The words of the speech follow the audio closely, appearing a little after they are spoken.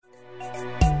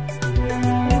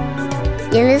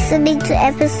You're listening to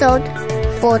episode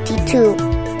 42.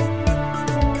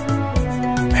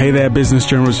 Hey there, Business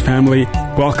Generals family.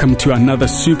 Welcome to another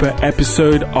super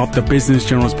episode of the Business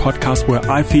Generals podcast, where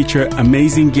I feature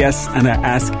amazing guests and I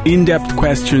ask in-depth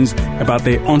questions about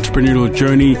their entrepreneurial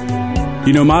journey.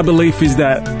 You know, my belief is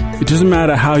that it doesn't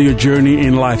matter how your journey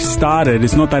in life started.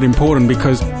 It's not that important,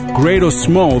 because great or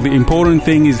small, the important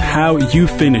thing is how you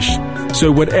finish. So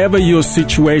whatever your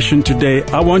situation today,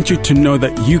 I want you to know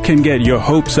that you can get your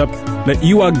hopes up, that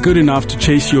you are good enough to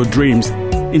chase your dreams.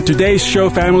 In today's show,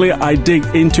 family, I dig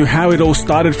into how it all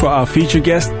started for our featured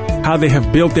guest, how they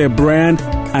have built their brand,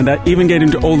 and I even get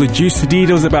into all the juicy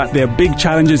details about their big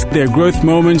challenges, their growth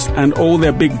moments, and all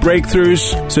their big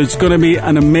breakthroughs. So it's going to be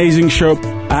an amazing show.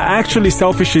 I actually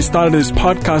selfishly started this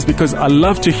podcast because I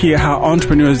love to hear how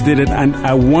entrepreneurs did it, and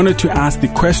I wanted to ask the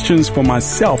questions for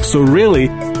myself. So really,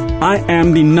 I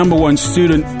am the number one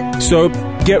student. So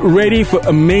get ready for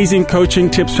amazing coaching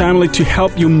tips, family, to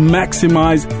help you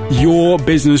maximize your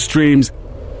business dreams.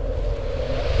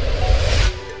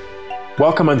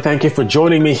 Welcome and thank you for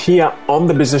joining me here on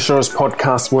the Business Generals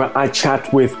podcast, where I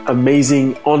chat with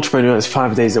amazing entrepreneurs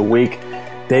 5 days a week.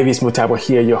 Davis Mutabo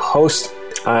here, your host.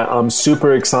 I'm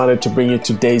super excited to bring you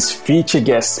today's feature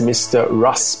guest, Mr.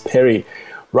 Russ Perry.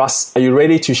 Russ, are you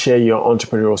ready to share your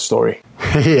entrepreneurial story?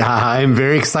 Yeah, I'm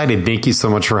very excited. Thank you so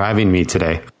much for having me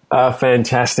today.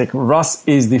 Fantastic. Russ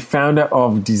is the founder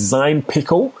of Design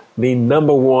Pickle, the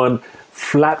number one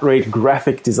flat rate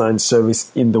graphic design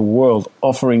service in the world,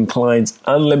 offering clients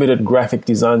unlimited graphic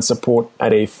design support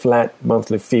at a flat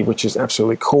monthly fee, which is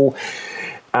absolutely cool.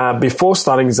 Before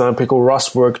starting Design Pickle,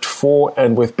 Russ worked for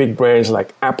and with big brands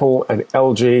like Apple and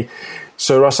LG.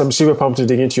 So Russ, I'm super pumped to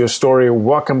dig into your story.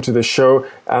 Welcome to the show.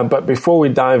 But before we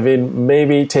dive in,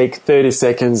 maybe take 30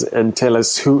 seconds and tell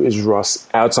us, who is Russ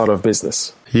outside of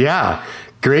business? Yeah,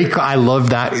 great. I love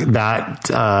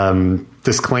that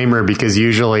disclaimer, because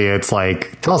usually it's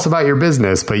like, tell us about your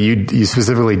business, but you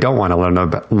specifically don't want to learn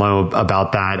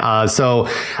about that. So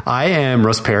I am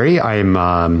Russ Perry.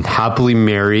 I'm happily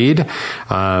married.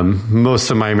 Most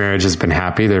of my marriage has been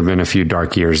happy. There have been a few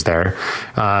dark years there.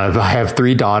 I have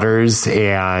 3 daughters,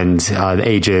 and the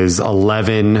ages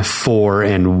 11, 4,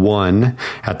 and 1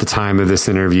 at the time of this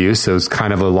interview. So it's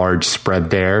kind of a large spread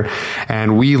there.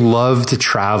 And we love to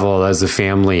travel as a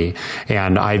family.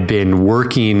 And I've been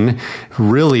working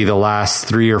really the last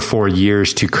 3 or 4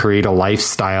 years to create a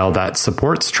lifestyle that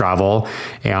supports travel.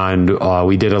 And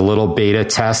we did a little beta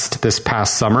test this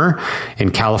past summer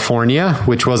in California,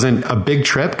 which wasn't a big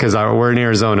trip because we're in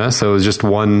Arizona. So it was just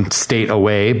one state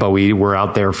away, but we were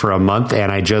out there for a month, and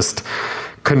I just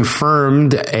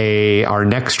confirmed our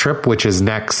next trip, which is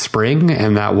next spring,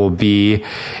 and that will be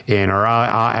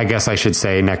I guess I should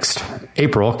say next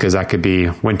April, because that could be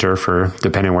winter for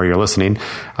depending where you're listening.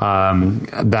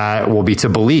 That will be to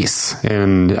Belize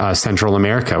in Central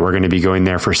America. We're going to be going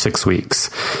there for 6 weeks.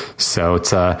 So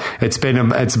it's been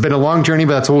a long journey,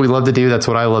 but that's what we love to do. That's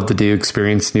what I love to do: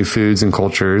 experience new foods and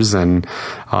cultures, and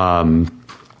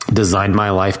design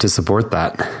my life to support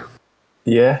that.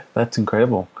 Yeah, that's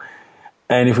incredible.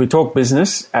 And if we talk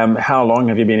business, how long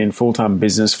have you been in full-time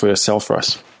business for yourself,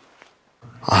 Russ?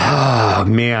 Oh,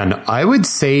 man, I would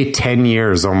say 10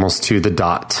 years almost to the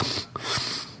dot.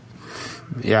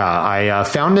 Yeah, I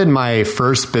founded my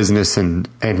first business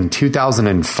in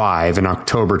 2005, in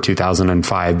October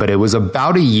 2005, but it was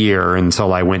about a year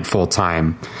until I went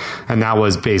full-time. And that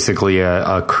was basically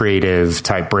a creative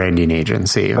type branding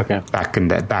agency. Okay. Back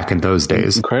in those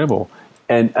days. Incredible.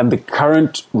 And the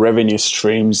current revenue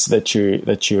streams that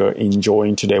you're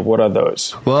enjoying today, what are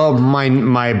those? Well,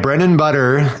 my bread and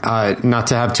butter, not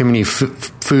to have too many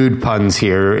food puns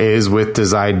here, is with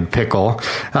Design Pickle,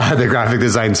 the graphic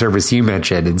design service you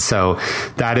mentioned. And so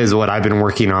that is what I've been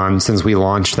working on since we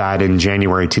launched that in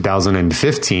January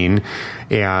 2015.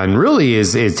 And really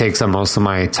it takes up most of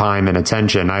my time and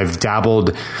attention. I've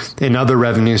dabbled in other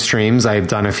revenue streams. I've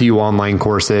done a few online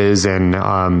courses and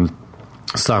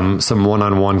some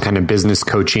one-on-one kind of business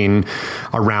coaching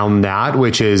around that,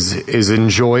 which is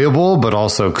enjoyable, but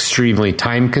also extremely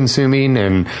time consuming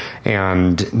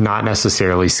and not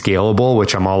necessarily scalable,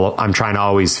 which I'm trying to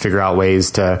always figure out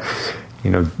ways to,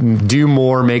 do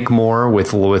more, make more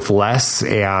with less.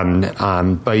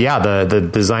 And, but yeah, the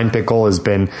Design Pickle has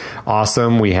been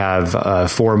awesome. We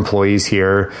have 4 employees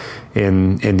here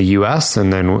in the US,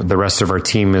 and then the rest of our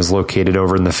team is located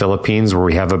over in the Philippines, where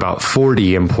we have about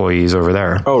 40 employees over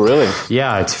there. Oh, really?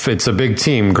 Yeah, it's a big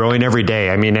team, growing every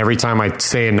day. I mean, every time I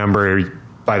say a number,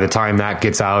 by the time that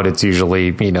gets out, it's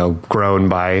usually, grown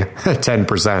by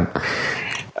 10%.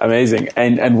 Amazing.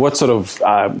 And what sort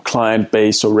of client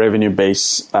base or revenue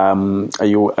base are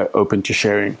you open to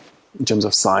sharing in terms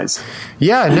of size?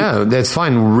 Yeah, no, that's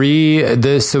fine.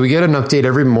 So we get an update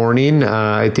every morning.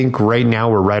 I think right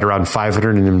now we're right around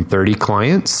 530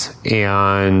 clients,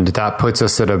 and that puts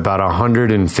us at about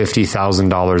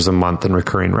 $150,000 a month in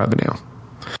recurring revenue.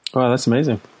 Wow, that's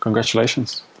amazing.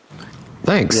 Congratulations.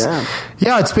 Thanks.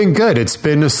 Yeah, it's been good. It's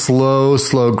been a slow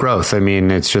growth. I mean,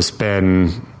 it's just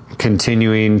been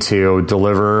continuing to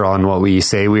deliver on what we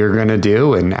say we are going to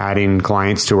do and adding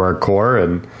clients to our core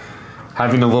and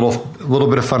having a little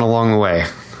bit of fun along the way.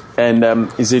 And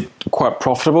is it quite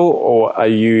profitable, or are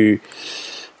you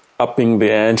upping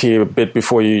the ante a bit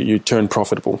before you turn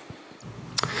profitable?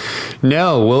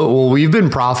 No, well, we've been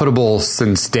profitable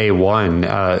since day one.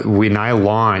 When I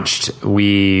launched,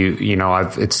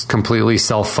 it's completely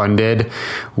self-funded.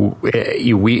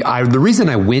 The reason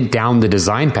I went down the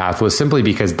design path was simply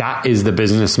because that is the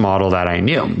business model that I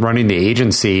knew. Running the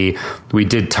agency, we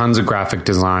did tons of graphic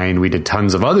design. We did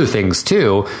tons of other things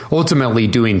too. Ultimately,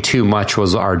 doing too much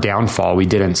was our downfall. We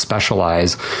didn't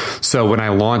specialize. So when I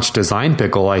launched Design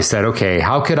Pickle, I said, okay,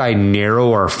 how could I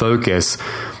narrow our focus,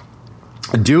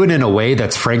 do it in a way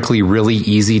that's frankly really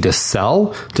easy to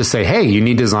sell, to say, hey, you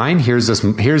need design. Here's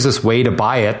this way to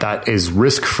buy it that is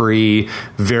risk-free,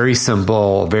 very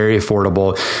simple, very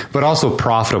affordable, but also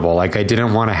profitable. Like, I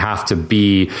didn't want to have to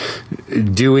be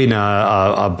doing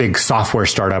a big software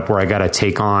startup where I got to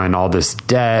take on all this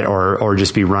debt or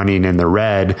just be running in the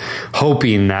red,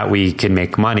 hoping that we can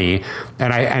make money.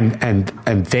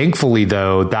 And thankfully,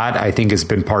 though, that I think has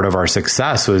been part of our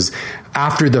success. Was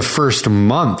after the first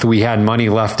month, we had money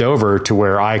left over to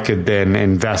where I could then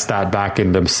invest that back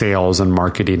into sales and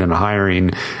marketing and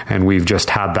hiring. And we've just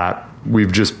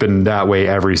been that way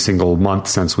every single month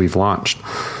since we've launched.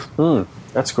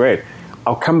 That's great.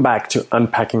 I'll come back to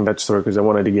unpacking that story because I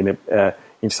wanted to get into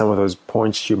some of those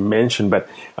points you mentioned. But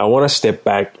I want to step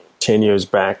back 10 years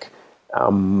back.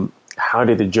 How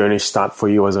did the journey start for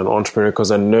you as an entrepreneur?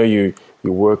 Because I know you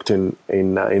worked in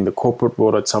the corporate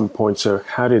world at some point. So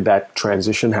how did that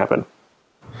transition happen?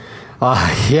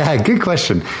 Yeah, good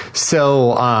question.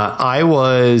 So I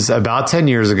was about 10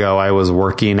 years ago, I was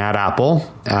working at Apple.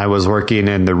 I was working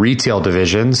in the retail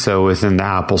division, so within the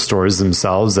Apple stores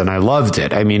themselves, and I loved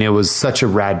it. I mean, it was such a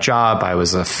rad job. I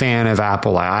was a fan of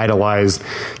Apple. I idolized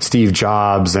Steve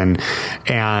Jobs, and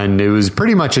it was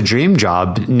pretty much a dream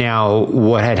job. Now,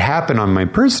 what had happened on my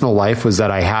personal life was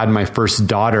that I had my first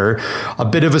daughter, a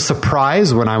bit of a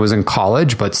surprise when I was in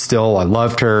college, but still I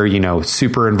loved her,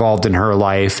 super involved in her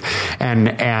life.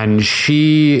 And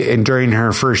she, during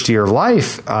her first year of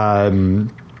life,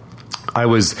 I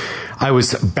was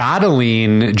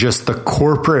battling just the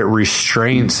corporate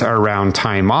restraints around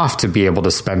time off to be able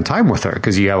to spend time with her,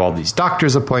 because you have all these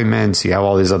doctor's appointments, you have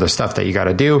all these other stuff that you got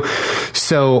to do.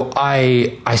 So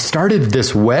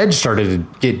this wedge started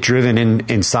to get driven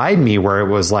inside me, where it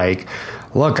was like,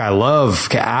 look, I love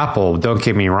Apple. Don't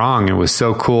get me wrong. It was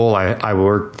so cool. I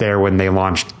worked there when they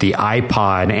launched the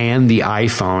iPod and the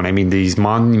iPhone. I mean, these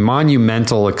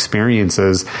monumental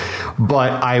experiences,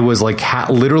 but I was like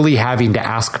literally having to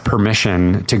ask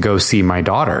permission to go see my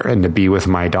daughter and to be with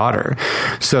my daughter.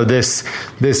 So this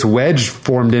wedge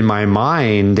formed in my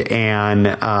mind, and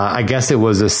I guess it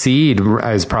was a seed,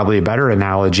 is probably a better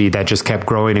analogy, that just kept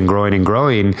growing and growing and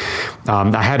growing.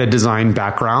 I had a design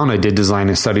background. I did design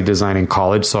and studied design in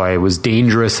college, so I was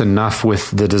dangerous enough with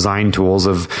the design tools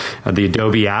of the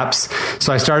Adobe apps.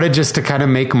 So I started just to kind of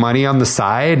make money on the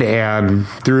side, and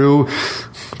through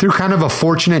kind of a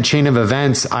fortunate chain of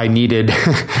events, I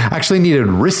actually needed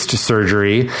wrist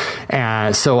surgery.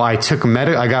 So I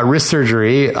got wrist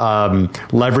surgery,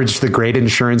 leveraged the great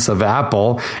insurance of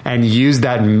Apple, and used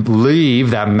that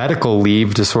medical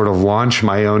leave to sort of launch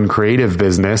my own creative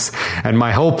business. And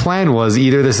my whole plan was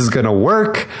either this is going to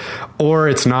work or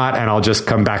it's not, and I'll just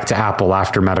come back to Apple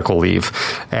after medical leave.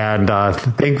 And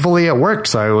thankfully it worked.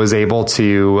 So I was able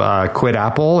to quit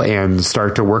Apple and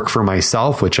start to work for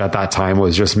myself, which at that time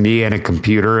was just me and a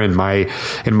computer in my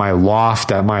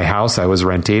loft at my house I was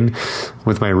renting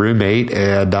with my roommate.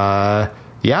 And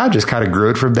just kind of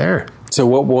grew it from there. So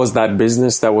what was that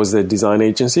business? That was a design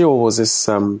agency, or was this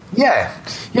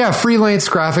Yeah, freelance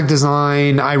graphic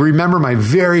design. I remember my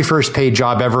very first paid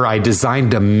job ever. I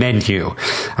designed a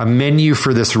menu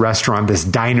for this restaurant, this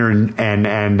diner,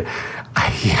 and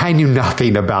I knew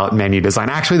nothing about menu design.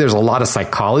 Actually, there's a lot of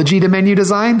psychology to menu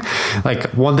design.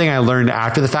 Like one thing I learned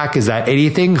after the fact is that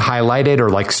anything highlighted or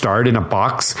like starred in a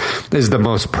box is the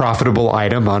most profitable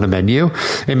item on a menu.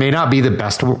 It may not be the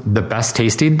best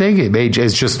tasting thing.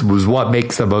 It's just was what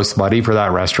makes the most money for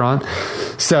that restaurant.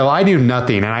 So I knew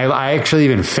nothing. And I actually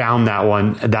even found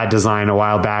that design a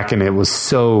while back, and it was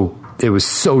so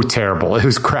terrible. It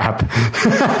was crap.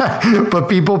 But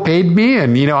people paid me,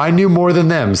 and I knew more than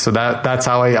them. So that's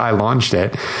how I launched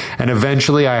it. And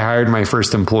eventually I hired my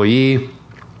first employee.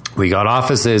 We got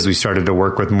offices. We started to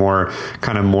work with more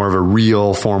of a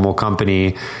real formal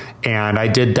company. And I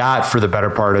did that for the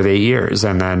better part of 8 years.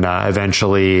 And then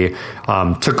eventually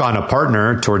took on a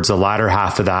partner towards the latter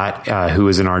half of that, who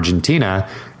was in Argentina,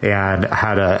 and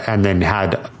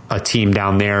had a team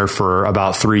down there for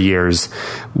about 3 years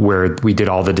where we did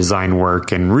all the design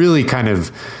work and really kind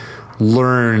of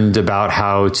learned about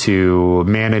how to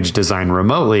manage design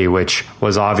remotely, which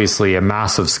was obviously a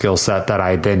massive skill set that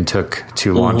I then took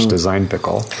to launch Design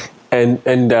Pickle. And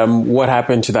what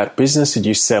happened to that business? Did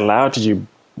you sell out? Did you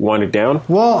wind it down?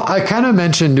 Well, I kind of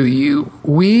mentioned to you,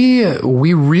 we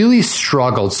really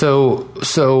struggled. So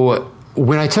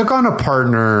when I took on a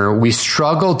partner, we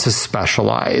struggled to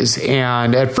specialize.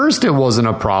 And at first it wasn't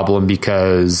a problem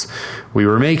because we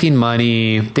were making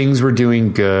money, things were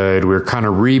doing good, we were kind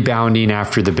of rebounding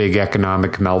after the big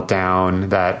economic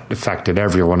meltdown that affected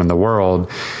everyone in the world.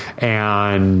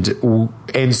 And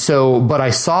so, but I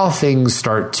saw things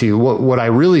start to, what I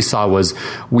really saw was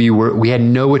we had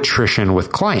no attrition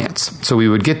with clients. So we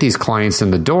would get these clients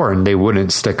in the door and they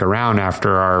wouldn't stick around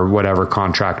after our whatever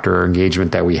contract or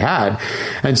engagement that we had.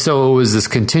 And so it was this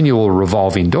continual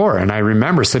revolving door. And I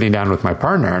remember sitting down with my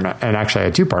partner, and actually I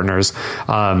had two partners,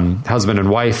 husband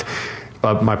and wife.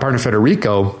 My partner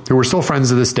Federico, who we're still friends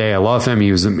to this day. I love him.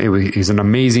 He's an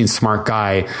amazing, smart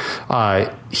guy.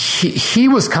 He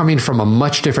was coming from a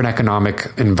much different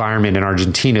economic environment in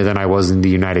Argentina than I was in the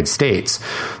United States.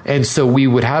 And so we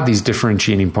would have these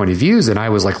differentiating point of views. And I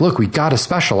was like, look, we got to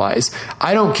specialize.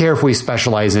 I don't care if we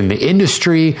specialize in the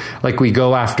industry, like we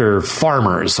go after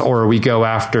farmers or we go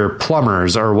after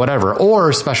plumbers or whatever,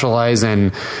 or specialize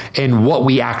in what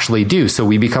we actually do. So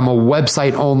we become a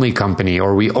website only company,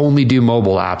 or we only do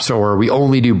mobile apps, or we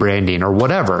only do branding or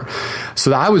whatever.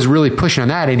 So I was really pushing on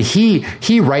that. And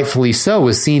he rightfully so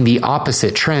was seeing the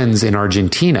opposite trends in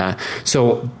Argentina.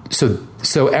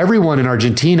 So everyone in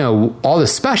Argentina, all the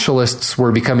specialists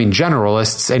were becoming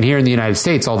generalists. And here in the United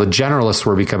States, all the generalists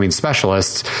were becoming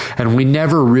specialists. And we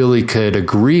never really could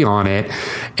agree on it.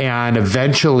 And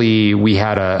eventually we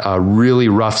had a really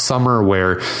rough summer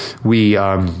where we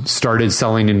started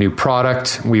selling a new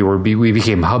product. We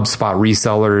became HubSpot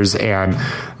resellers, and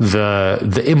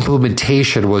the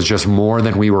implementation was just more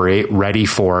than we were ready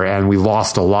for. And we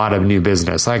lost a lot of new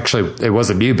business. Actually, it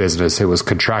wasn't new business. It was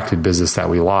contracted business that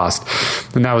we lost.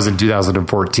 And that was in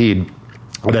 2014.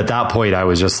 But at that point, I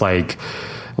was just like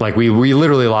we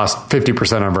literally lost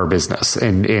 50% of our business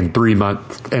in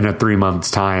a 3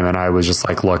 months time. And I was just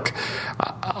like, look,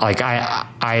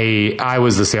 I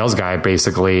was the sales guy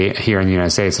basically here in the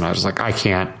United States. And I was like, I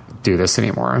can't do this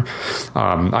anymore.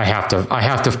 I have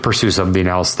to pursue something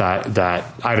else that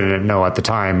I didn't know at the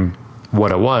time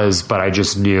what it was, but I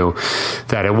just knew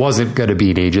that it wasn't going to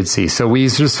be an agency. So we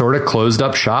just sort of closed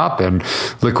up shop and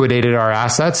liquidated our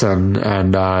assets. And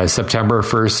September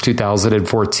 1st,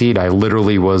 2014, I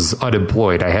literally was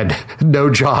unemployed. I had no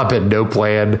job and no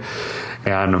plan.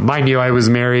 And mind you, I was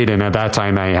married. And at that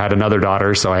time I had another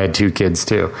daughter. So I had 2 kids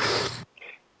too.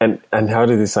 And how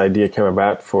did this idea come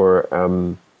about for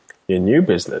your new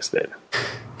business then?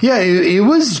 Yeah, it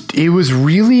was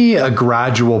really a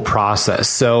gradual process.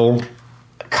 So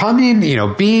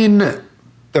being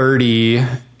 30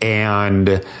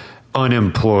 and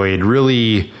unemployed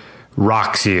really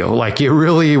rocks you. Like, it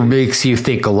really makes you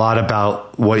think a lot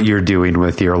about what you're doing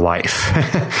with your life.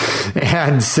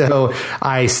 And so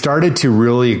I started to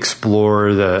really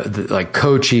explore the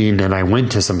coaching, and I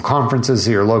went to some conferences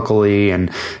here locally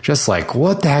and just like,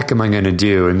 what the heck am I going to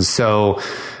do? And so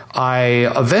I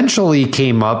eventually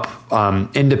came up,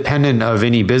 independent of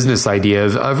any business idea,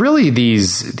 of really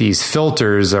these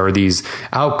filters or these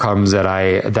outcomes that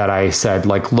I said,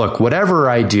 like, look, whatever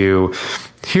I do,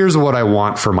 here's what I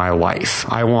want for my life.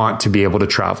 I want to be able to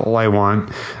travel. I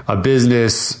want a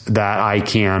business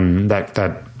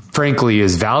that frankly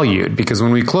is valued, because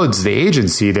when we closed the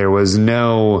agency, there was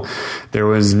no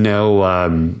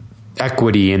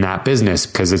equity in that business,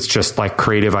 because it's just like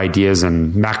creative ideas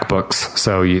and MacBooks.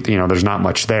 So, there's not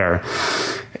much there.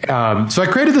 So I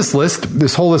created this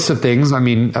whole list of things. I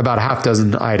mean, about a half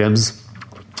dozen items.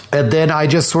 And then I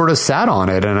just sort of sat on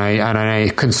it and I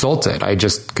consulted. I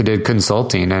just did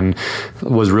consulting and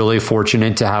was really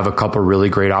fortunate to have a couple really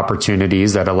great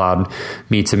opportunities that allowed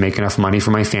me to make enough money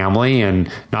for my family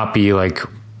and not be like,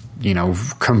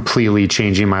 completely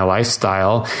changing my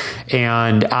lifestyle.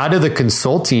 And out of the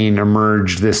consulting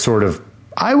emerged this sort of,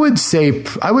 I would say,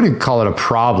 I wouldn't call it a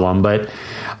problem, but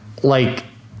like,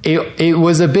 it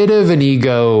was a bit of an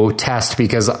ego test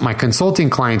because my consulting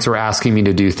clients were asking me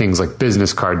to do things like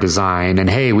business card design and,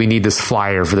 hey, we need this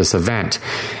flyer for this event.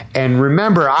 And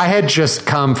remember, I had just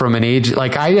come from an age,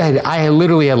 like I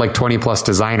literally had like 20 plus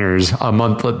designers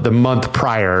the month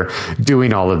prior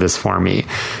doing all of this for me.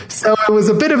 So it was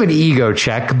a bit of an ego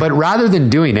check, but rather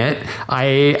than doing it,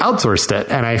 I outsourced it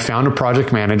and I found a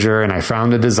project manager and I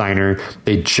found a designer.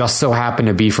 They just so happened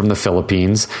to be from the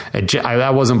Philippines.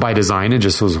 That wasn't by design. It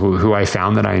just was who I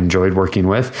found that I enjoyed working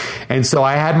with. And so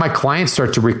I had my clients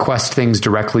start to request things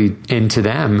directly into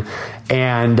them.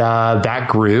 And that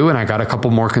grew, and I got a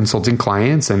couple more consulting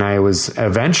clients. And I was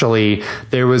eventually,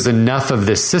 there was enough of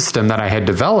this system that I had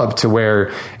developed to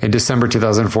where in December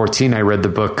 2014, I read the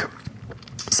book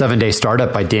 7-Day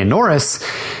Startup by Dan Norris,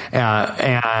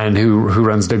 and who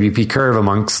runs WP Curve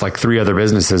amongst like 3 other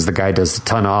businesses. The guy does a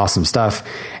ton of awesome stuff.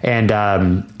 And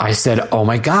I said, oh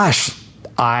my gosh,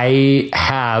 I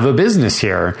have a business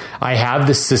here. I have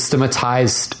this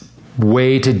systematized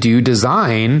way to do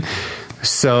design.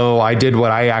 So I did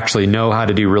what I actually know how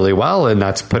to do really well, and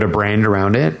that's put a brand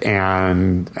around it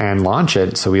and launch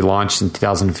it. So we launched in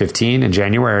 2015 in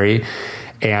January,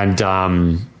 and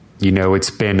it's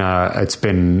been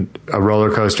a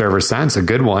roller coaster ever since. A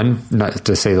good one, not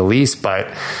to say the least, but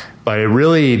it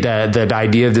really the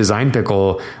idea of Design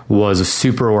Pickle was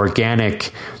super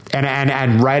organic.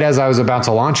 And right as I was about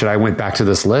to launch it, I went back to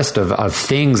this list of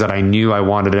things that I knew I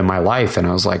wanted in my life. And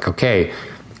I was like, okay,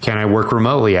 can I work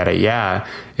remotely at it? Yeah.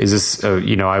 Is this,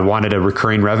 I wanted a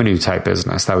recurring revenue type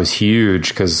business. That was huge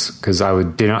because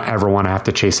didn't ever want to have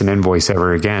to chase an invoice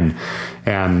ever again.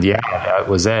 And yeah, that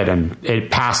was it. And it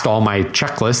passed all my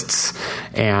checklists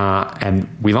and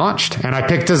we launched. And I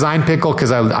picked Design Pickle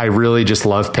because I really just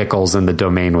love pickles and the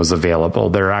domain was available.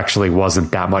 There actually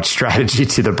wasn't that much strategy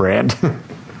to the brand.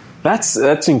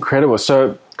 That's incredible.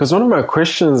 So, because one of my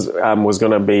questions was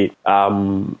going to be,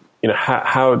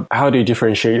 how do you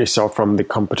differentiate yourself from the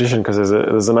competition? Because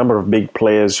there's a number of big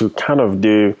players who kind of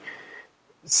do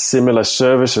similar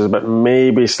services, but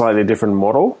maybe slightly different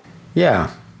model.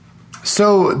 Yeah.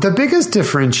 So the biggest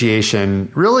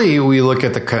differentiation, really, we look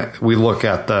at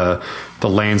the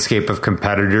landscape of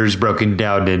competitors broken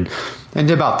down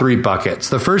into about 3 buckets.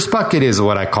 The first bucket is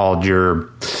what I called your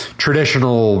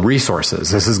traditional resources.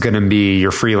 This is going to be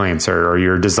your freelancer or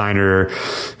your designer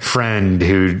friend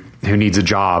who needs a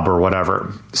job or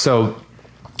whatever. So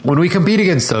when we compete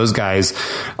against those guys,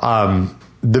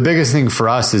 the biggest thing for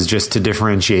us is just to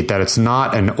differentiate that it's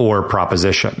not an or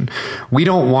proposition. We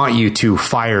don't want you to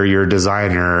fire your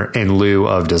designer in lieu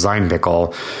of Design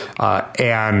Pickle.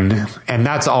 And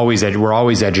that's always, we're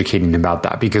always educating about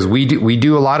that because we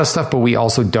do a lot of stuff, but we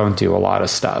also don't do a lot of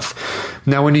stuff.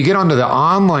 Now, when you get onto the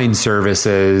online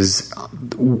services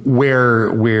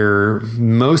where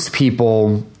most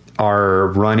people are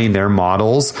running their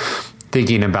models,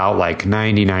 thinking about like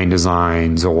 99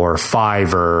 Designs or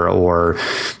Fiverr or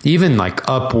even like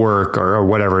Upwork or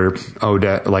whatever,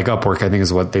 like Upwork, I think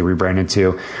is what they rebranded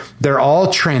to. They're all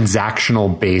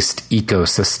transactional based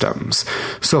ecosystems.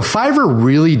 So Fiverr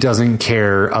really doesn't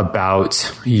care about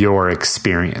your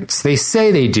experience. They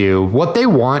say they do. What they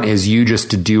want is you just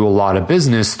to do a lot of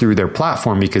business through their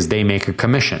platform because they make a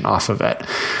commission off of it.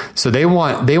 So they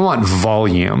want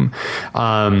volume.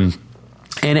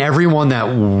 And everyone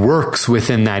that works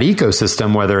within that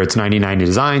ecosystem, whether it's 99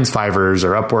 Designs, Fiverr's,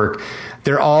 or Upwork,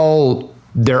 they're all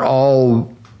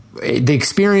the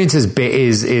experience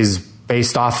is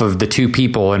based off of the 2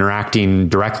 people interacting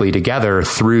directly together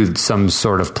through some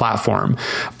sort of platform.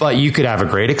 But you could have a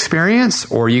great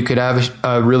experience or you could have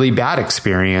a really bad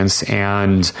experience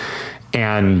and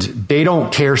they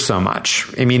don't care so much.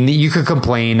 I mean, you could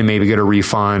complain and maybe get a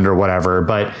refund or whatever,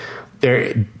 but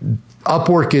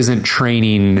Upwork isn't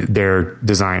training their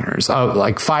designers.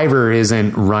 Like Fiverr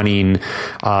isn't running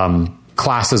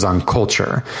classes on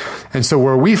culture. And so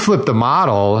where we flip the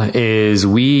model is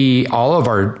all of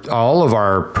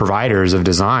our providers of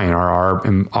design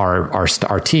are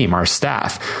our team, our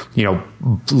staff.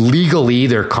 Legally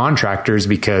they're contractors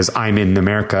because I'm in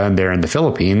America and they're in the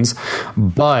Philippines,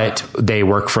 but they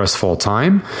work for us full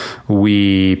time.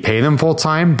 We pay them full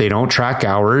time. They don't track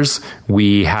hours.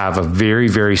 We have a very,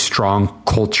 very strong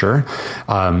culture.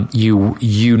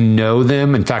 You know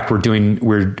them. In fact,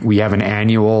 we have an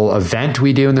annual event event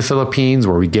we do in the Philippines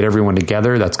where we get everyone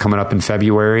together. That's coming up in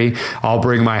February. I'll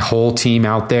bring my whole team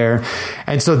out there.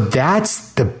 And so that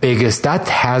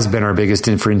has been our biggest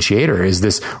differentiator, is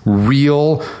this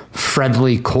real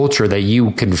friendly culture that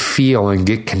you can feel and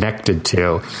get connected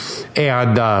to.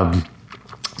 And,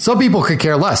 some people could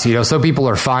care less, some people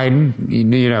are fine,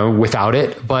 without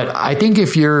it. But I think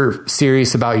if you're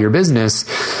serious about your business,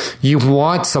 you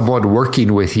want someone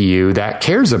working with you that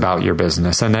cares about your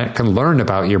business and that can learn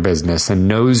about your business and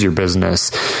knows your business.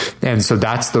 And so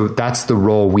that's the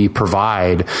role we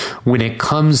provide when it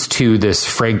comes to this,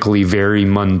 frankly, very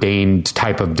mundane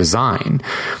type of design.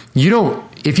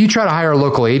 If you try to hire a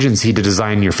local agency to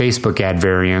design your Facebook ad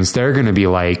variants, they're going to be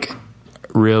like,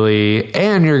 really?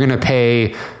 And you're going to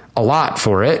pay a lot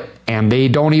for it, and they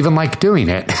don't even like doing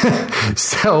it.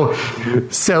 so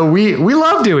we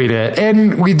love doing it,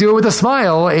 and we do it with a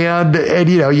smile, and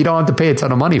you don't have to pay a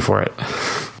ton of money for it.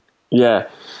 Yeah.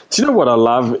 Do you know what I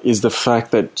love is the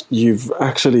fact that you've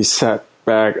actually sat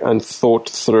back and thought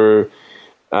through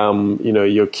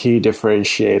your key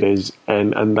differentiators,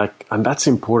 and that's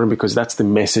important because that's the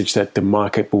message that the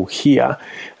market will hear,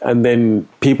 and then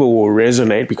people will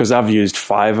resonate, because I've used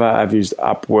Fiverr, I've used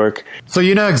Upwork. So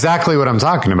you know exactly what I'm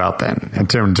talking about then, in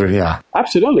terms of, yeah.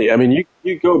 Absolutely. I mean,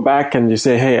 you go back and you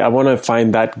say, hey, I want to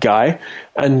find that guy,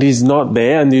 and he's not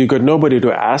there, and you got nobody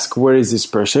to ask, where is this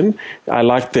person? I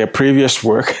like their previous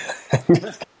work.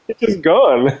 It's just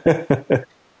gone.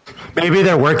 Maybe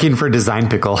they're working for Design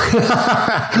Pickle.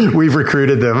 We've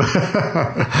recruited them.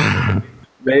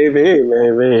 Maybe.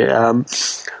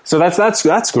 So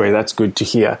that's great. That's good to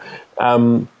hear.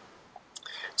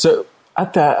 So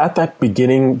at that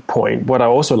beginning point, what I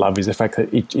also love is the fact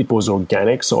that it was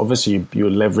organic. So obviously you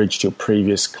leveraged your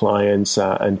previous clients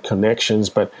and connections,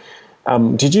 but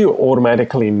did you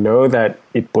automatically know that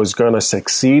it was going to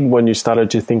succeed when you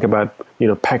started to think about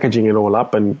packaging it all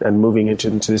up and moving into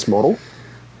this model?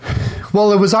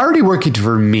 Well, it was already working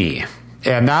for me.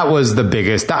 And that was the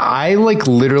biggest. I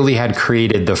literally had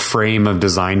created the frame of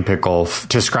Design Pickle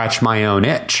to scratch my own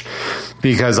itch,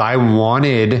 because I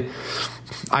wanted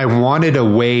a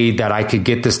way that I could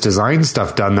get this design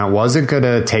stuff done that wasn't going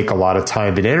to take a lot of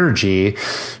time and energy,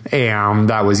 and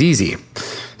that was easy.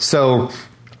 So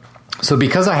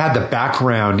because I had the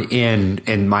background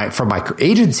from my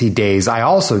agency days, I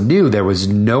also knew there was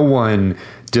no one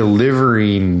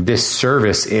delivering this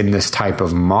service in this type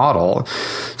of model.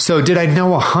 So did I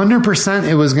know 100%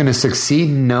 it was going to succeed?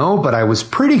 No, but I was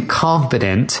pretty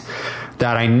confident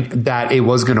that it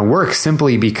was going to work,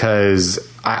 simply because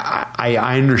I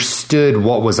understood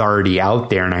what was already out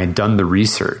there and I had done the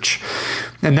research.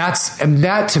 And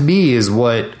that to me is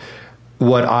what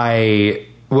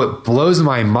blows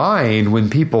my mind when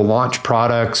people launch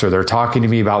products or they're talking to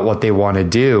me about what they want to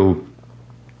do,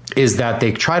 is that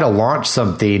they try to launch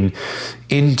something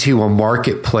into a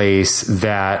marketplace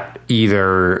that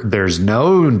either there's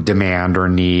no demand or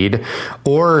need,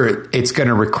 or it's going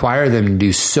to require them to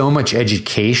do so much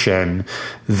education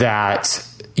that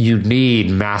you need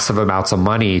massive amounts of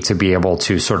money to be able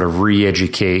to sort of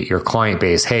re-educate your client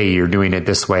base. Hey, you're doing it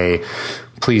this way.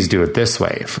 Please do it this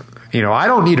way. I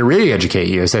don't need to re-educate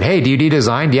you. I said, hey, do you need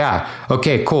design? Yeah.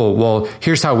 Okay, cool. Well,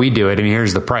 here's how we do it, and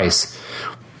here's the price.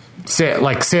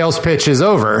 Sales pitch is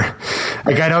over.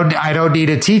 I don't need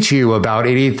to teach you about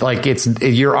any,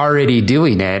 you're already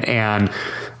doing it. And,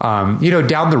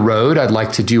 down the road, I'd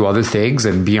like to do other things,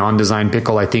 and beyond Design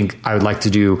Pickle, I think I would like to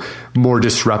do more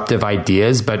disruptive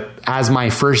ideas. But as my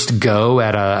first go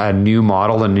at a new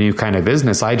model, a new kind of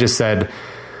business, I just said,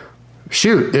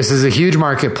 shoot, this is a huge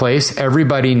marketplace.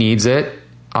 Everybody needs it.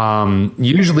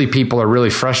 Usually people are really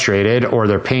frustrated or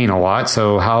they're paying a lot.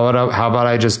 So how about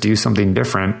I just do something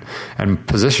different and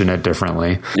position it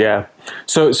differently? Yeah.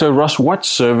 So Russ, what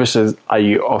services are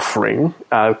you offering,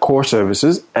 core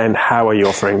services, and how are you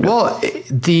offering them? Well,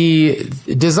 the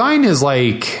design is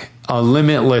like a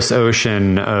limitless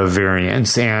ocean of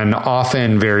variance and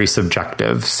often very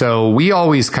subjective. So we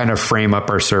always kind of frame up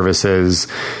our services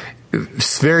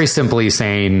very simply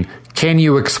saying, can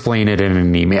you explain it in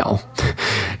an email?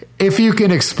 If you can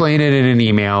explain it in an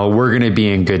email, we're going to be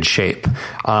in good shape.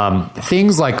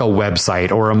 Things like a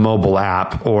website or a mobile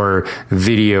app or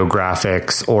video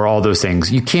graphics or all those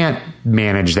things, you can't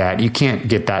manage that. You can't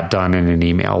get that done in an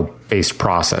email-based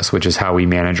process, which is how we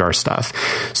manage our stuff.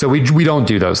 So we don't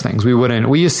do those things.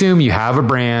 We assume you have a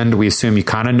brand. We assume you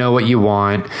kind of know what you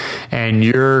want, and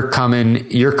you're coming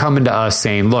to us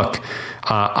saying, look,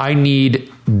 I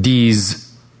need these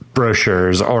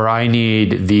brochures, or I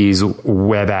need these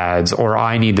web ads, or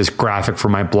I need this graphic for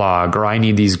my blog, or I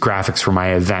need these graphics for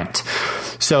my event.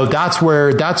 So that's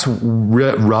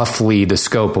roughly the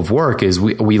scope of work. Is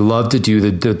we love to do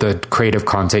the creative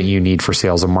content you need for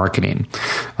sales and marketing,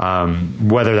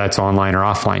 whether that's online or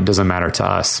offline, doesn't matter to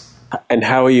us. And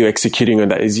how are you executing on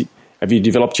that? Have you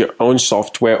developed your own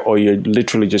software, or you're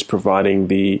literally just providing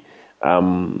the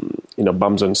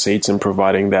bums on seats and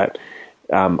providing that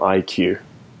IQ?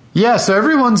 Yeah, so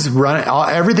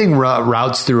everything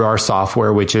routes through our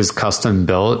software, which is custom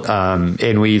built,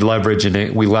 and we leverage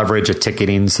a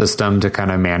ticketing system to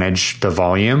kind of manage the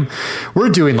volume. We're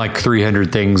doing like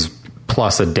 300 things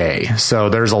plus a day, so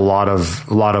there's a lot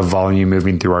of volume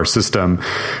moving through our system.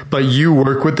 But you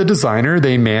work with the designer;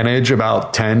 they manage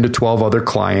about 10 to 12 other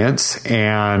clients,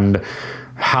 and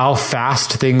how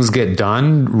fast things get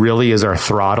done really is our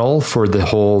throttle for the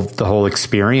whole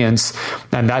experience.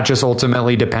 And that just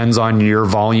ultimately depends on your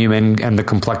volume and the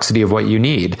complexity of what you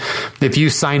need. If you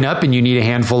sign up and you need a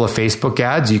handful of Facebook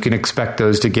ads, you can expect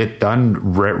those to get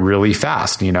done really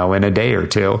fast, in a day or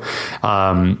two.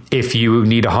 If you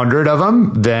need 100 of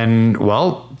them, then,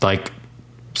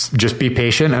 just be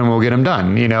patient and we'll get them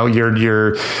done.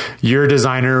 Your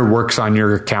designer works on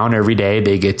your account every day.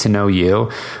 They get to know you.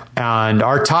 And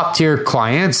our top tier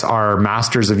clients are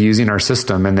masters of using our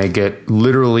system, and they get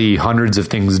literally hundreds of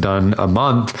things done a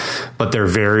month, but they're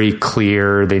very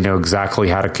clear. They know exactly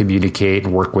how to communicate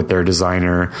and work with their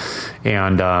designer.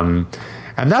 And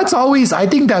that's always, I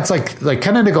think that's like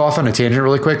kind of to go off on a tangent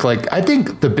really quick. Like, I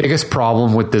think the biggest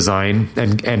problem with design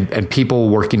and people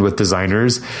working with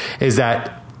designers is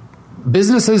that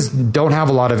businesses don't have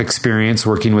a lot of experience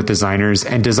working with designers,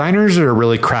 and designers are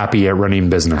really crappy at running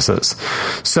businesses.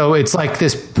 So it's like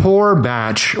this poor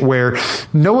match where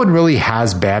no one really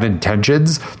has bad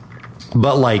intentions,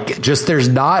 but there's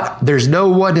no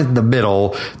one in the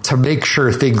middle to make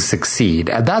sure things succeed.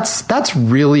 And that's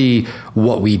really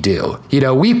what we do.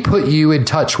 We put you in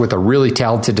touch with a really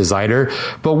talented designer,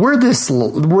 but we're this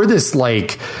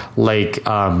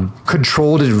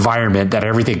controlled environment that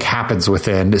everything happens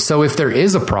within. So if there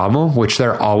is a problem, which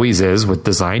there always is with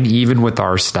design, even with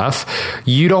our stuff,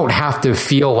 you don't have to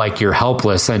feel like you're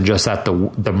helpless and just at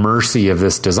the mercy of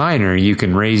this designer. You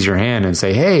can raise your hand and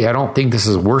say, hey, I don't think this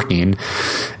is working.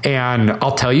 And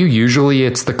I'll tell you, usually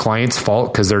it's the client's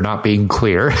fault because they're not being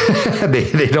clear.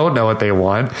 They don't know what they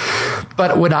want.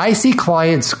 But when I see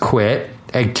clients quit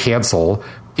and cancel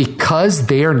because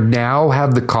they are now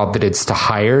have the confidence to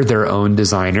hire their own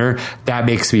designer, that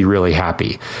makes me really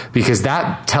happy, because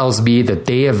that tells me that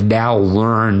they have now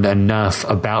learned enough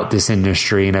about this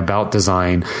industry and about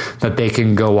design that they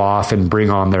can go off and bring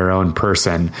on their own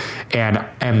person.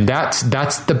 And that's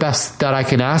the best that I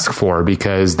can ask for,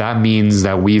 because that means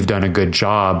that we've done a good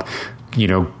job,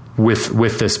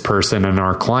 with this person and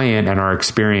our client and our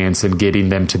experience in getting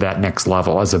them to that next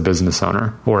level as a business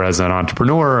owner or as an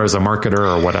entrepreneur or as a marketer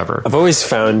or whatever. I've always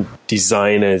found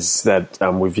designers that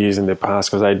we've used in the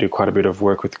past, because I do quite a bit of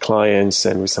work with clients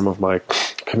and with some of my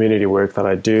community work that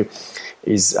I do,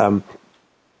 is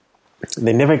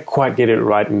they never quite get it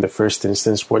right in the first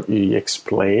instance what you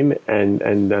explain.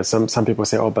 And some people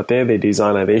say, oh, but they're the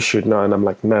designer, they should know. And I'm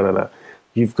like, no.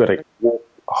 You've got to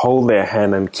hold their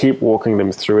hand and keep walking them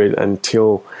through it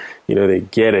until they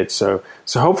get it. So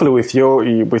hopefully with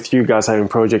you guys having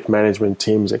project management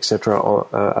teams, etc.,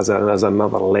 as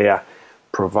another layer,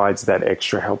 provides that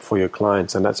extra help for your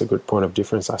clients, and that's a good point of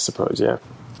difference, I suppose.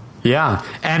 Yeah,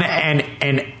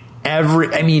 and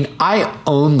I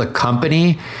own the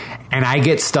company, and I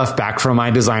get stuff back from my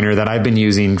designer that I've been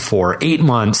using for 8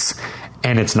 months,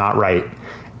 and it's not right.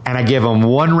 And I give them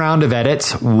one round of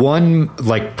edits, point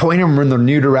them in the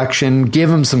new direction, give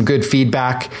them some good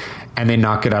feedback, and they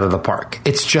knock it out of the park.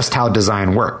 It's just how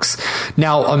design works.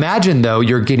 Now, imagine, though,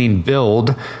 you're getting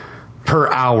billed per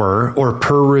hour or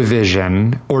per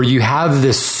revision, or you have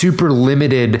this super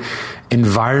limited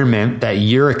environment that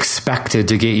you're expected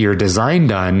to get your design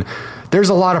done. There's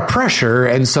a lot of pressure.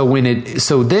 And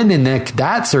so then in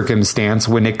that circumstance,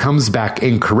 when it comes back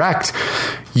incorrect,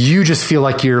 you just feel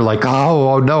like you're like,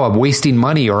 oh no, I'm wasting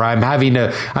money, or I'm having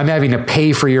to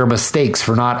pay for your mistakes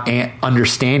for not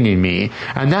understanding me.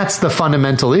 And that's the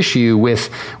fundamental issue with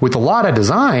a lot of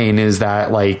design, is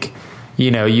that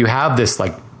you have this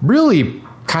really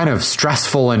kind of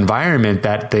stressful environment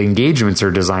that the engagements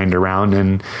are designed around.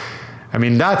 And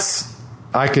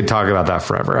I could talk about that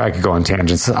forever. I could go on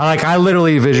tangents. I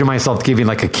literally envision myself giving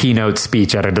a keynote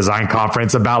speech at a design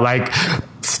conference about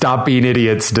stop being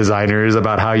idiots, designers,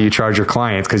 about how you charge your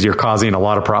clients, because you're causing a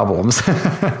lot of problems.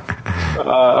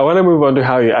 I want to move on to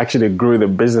how you actually grew the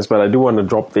business, but I do want to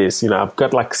drop this. I've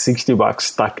got $60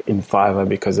 stuck in Fiverr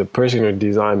because the person who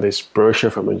designed this brochure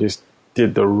for me just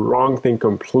did the wrong thing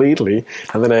completely,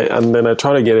 and then I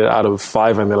try to get it out of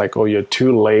 5, and they're like, "Oh, you're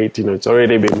too late. It's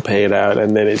already been paid out,"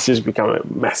 and then it's just become a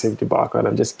massive debacle, and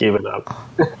I'm just giving up.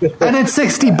 And it's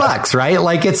 $60, right?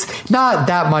 Like, it's not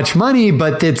that much money,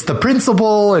 but it's the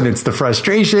principle and it's the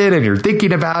frustration, and you're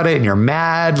thinking about it and you're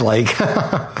mad. Like,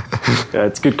 yeah,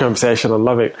 it's good conversation. I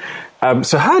love it.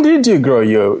 So how did you grow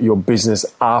your business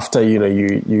after,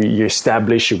 you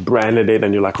established, you branded it,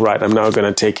 and you're like, right, I'm now going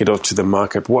to take it off to the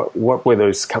market? What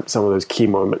were some of those key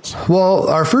moments? Well,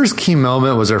 our first key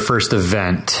moment was our first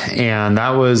event, and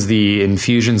that was the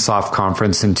Infusionsoft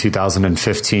conference in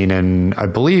 2015, and I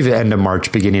believe the end of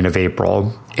March, beginning of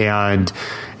April. And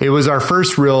it was our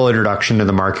first real introduction to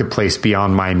the marketplace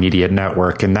beyond my immediate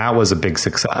network, and that was a big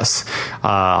success.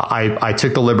 I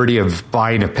took the liberty of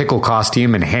buying a pickle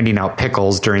costume and handing out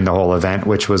pickles during the whole event,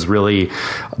 which was really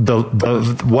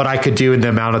what I could do in the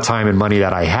amount of time and money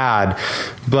that I had.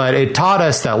 But it taught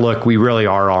us that, look, we really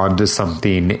are on to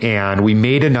something, and we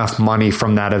made enough money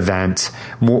from that event,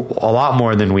 a lot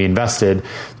more than we invested,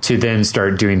 to then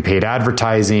start doing paid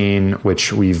advertising,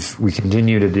 which we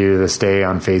continue to do this day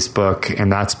on Facebook,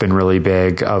 and that's been really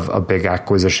big, of a big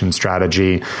acquisition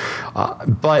strategy.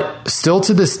 But still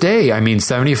to this day, I mean,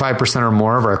 75% or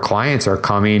more of our clients are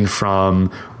coming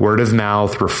from word of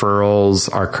mouth,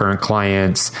 referrals, our current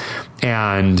clients.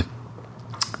 And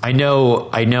I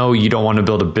know you don't want to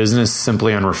build a business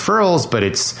simply on referrals, but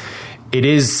it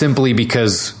is simply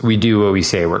because we do what we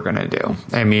say we're going to do.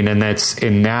 I mean, and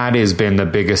that has been the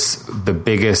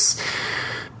biggest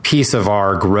piece of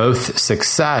our growth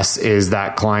success, is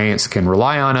that clients can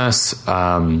rely on us.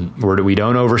 We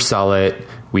don't oversell it.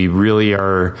 We really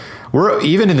are. We're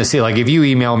even in the sale. Like, if you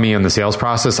email me on the sales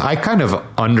process, I kind of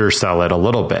undersell it a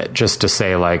little bit, just to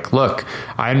say, like, look,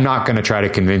 I'm not going to try to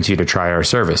convince you to try our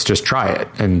service. Just try it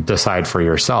and decide for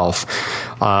yourself.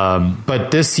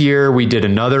 But this year we did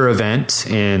another event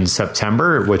in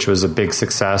September, which was a big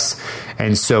success.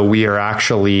 And so we are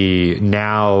actually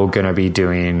now going to be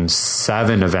doing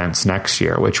 7 events next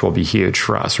year, which will be huge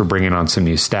for us. We're bringing on some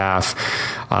new staff.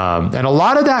 And a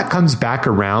lot of that comes back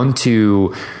around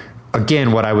to,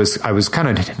 again, what I was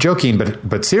kind of joking,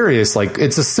 but serious. Like,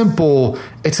 it's a simple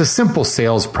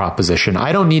sales proposition.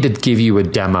 I don't need to give you a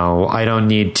demo. I don't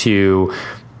need to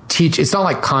teach. It's not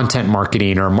like content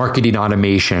marketing or marketing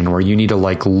automation, where you need to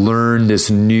like learn this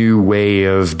new way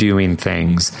of doing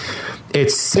things.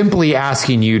 It's simply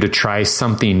asking you to try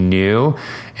something new.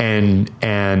 And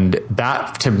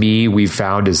that, to me, we've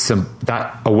found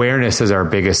that awareness is our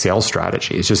biggest sales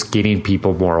strategy. It's just getting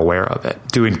people more aware of it.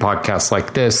 Doing podcasts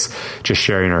like this, just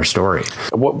sharing our story.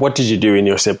 What did you do in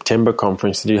your September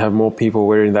conference? Did you have more people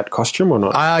wearing that costume or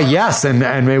not? Yes.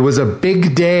 And it was a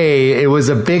big day. It was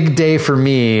a big day for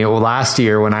me last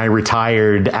year when I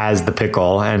retired as the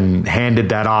pickle and handed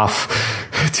that off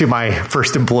to my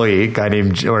first employee,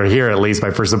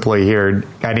 my first employee here, a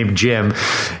guy named Jim.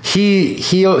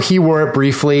 He wore it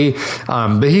briefly,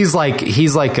 but he's like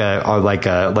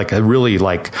a really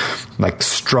like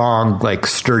strong, like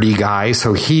sturdy guy.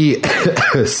 So he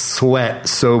sweat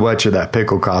so much of that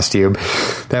pickle costume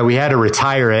that we had to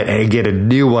retire it and get a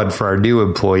new one for our new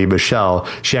employee, Michelle.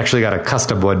 She actually got a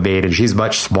custom one made, and she's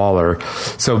much smaller.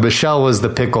 So Michelle was the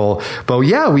pickle. But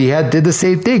yeah, we did the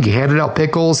same thing. Handed out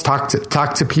pickles, talked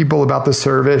to people about the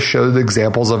service, showed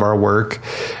examples of our work,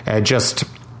 and just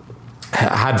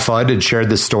had fun and shared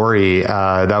the story.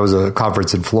 That was a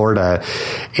conference in Florida,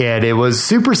 and it was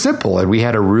super simple. And we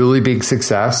had a really big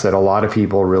success, and a lot of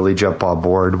people really jumped on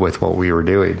board with what we were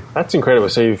doing. That's incredible.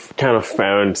 So you've kind of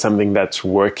found something that's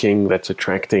working, that's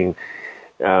attracting,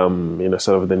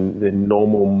 sort of the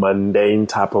normal mundane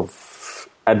type of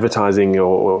advertising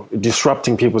or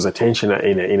disrupting people's attention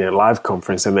in a live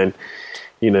conference, and then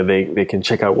they can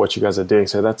check out what you guys are doing.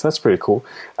 So that's pretty cool.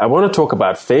 I want to talk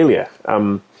about failure.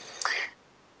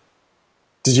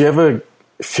 Did you ever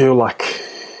feel like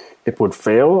it would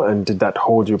fail, and did that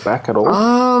hold you back at all?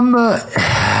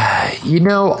 I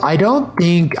don't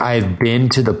think I've been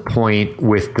to the point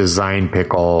with Design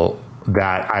Pickle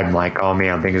that I'm like, oh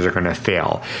man, things are going to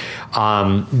fail.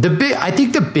 I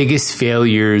think the biggest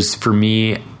failures for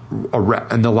me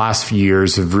in the last few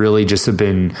years have really just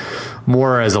been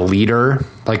more as a leader.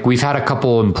 Like, we've had a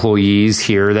couple employees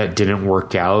here that didn't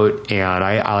work out, and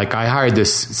I hired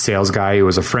this sales guy who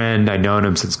was a friend. I'd known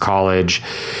him since college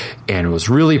and was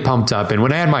really pumped up. And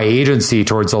when I had my agency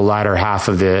towards the latter half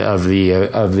of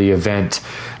the event,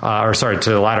 to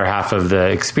the latter half of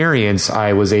the experience,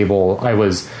 I was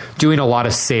doing a lot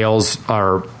of sales,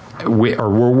 or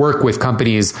we'll work with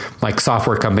companies like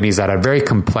software companies that have very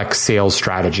complex sales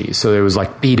strategies. So there was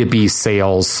like B2B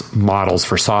sales models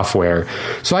for software.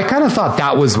 So I kind of thought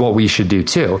that was what we should do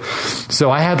too.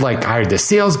 So I had hired the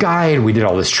sales guy, and we did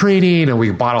all this training, and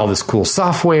we bought all this cool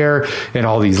software and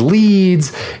all these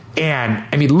leads. And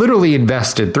I mean, literally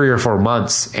invested 3 or 4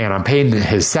 months, and I'm paying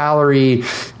his salary,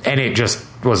 and it just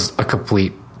was a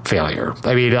complete failure.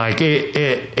 I mean,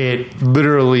 it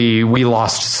literally, we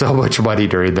lost so much money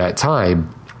during that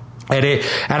time. And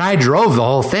I drove the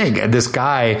whole thing. And this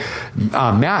guy,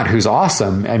 Matt, who's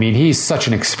awesome. I mean, he's such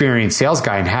an experienced sales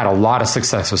guy and had a lot of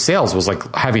success with sales, was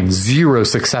having zero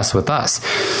success with us.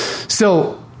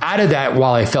 So out of that,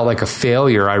 while I felt like a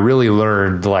failure, I really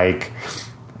learned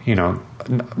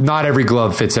not every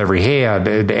glove fits every hand,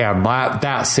 and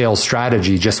that sales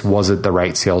strategy just wasn't the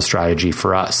right sales strategy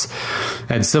for us.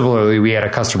 And similarly, we had a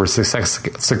customer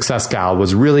success gal,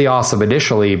 was really awesome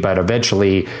initially, but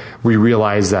eventually we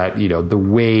realized that the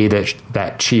way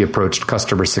that she approached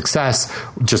customer success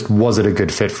just wasn't a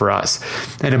good fit for us.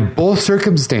 And in both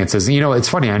circumstances, it's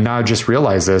funny, I now just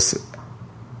realized this.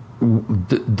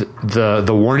 The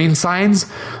warning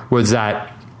signs was that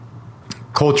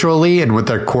culturally and with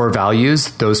their core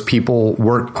values, those people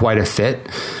weren't quite a fit.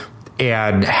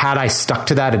 And had I stuck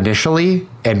to that initially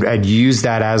and used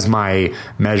that as my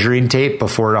measuring tape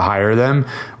before to hire them,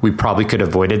 we probably could have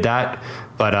avoided that.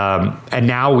 But and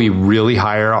now we really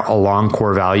hire along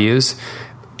core values.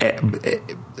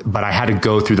 But I had to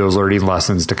go through those learning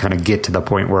lessons to kind of get to the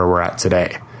point where we're at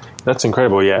today. That's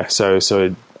incredible. Yeah. So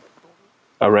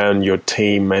around your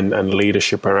team and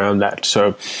leadership around that.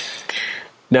 So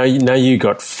Now you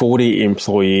got 40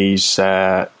 employees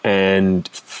and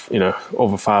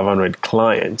over 500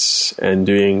 clients and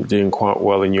doing quite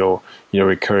well in your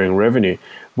recurring revenue.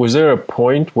 Was there a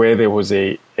point where there was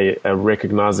a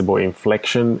recognizable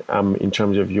inflection in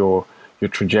terms of your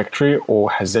trajectory,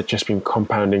 or has that just been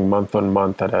compounding month on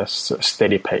month at a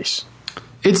steady pace?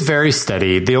 It's very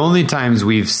steady. The only times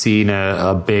we've seen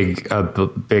a big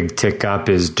tick up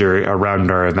is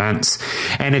around our events.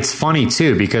 And it's funny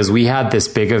too, because we had this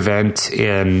big event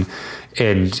in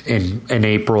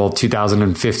April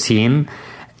 2015,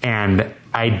 and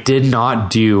I did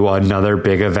not do another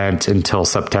big event until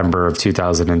September of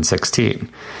 2016.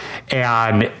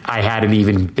 And I had an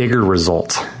even bigger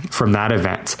result from that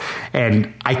event.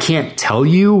 And I can't tell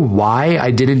you why I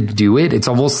didn't do it. It's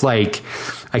almost like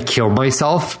I killed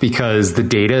myself because the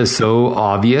data is so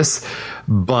obvious.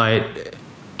 But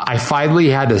I finally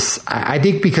had to, I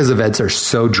think because events are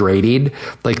so draining,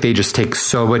 they just take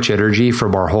so much energy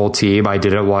from our whole team. I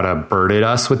didn't want to burden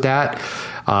us with that.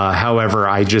 However,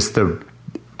 I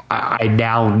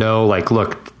now know,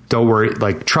 look, don't worry,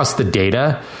 trust the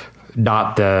data,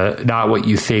 not what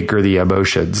you think or the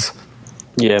emotions.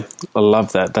 Yeah, I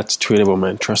love that. That's tweetable,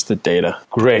 man. Trust the data.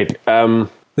 Great.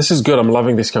 This is good. I'm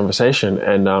loving this conversation,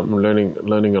 and I'm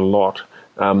learning a lot.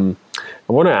 I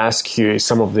want to ask you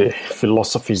some of the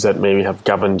philosophies that maybe have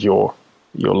governed your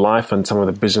life and some of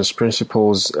the business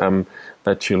principles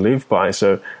that you live by.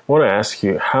 So I want to ask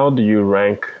you, how do you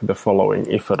rank the following,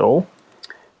 if at all?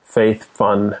 Faith,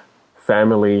 fun,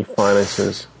 family,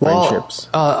 finances, friendships.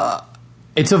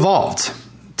 It's evolved.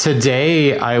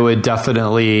 Today, I would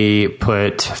definitely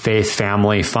put faith,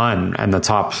 family, fun in the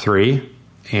top 3.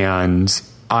 And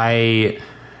I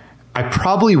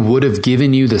probably would have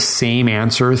given you the same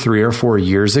answer 3 or 4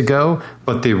 years ago,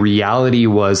 but the reality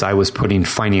was I was putting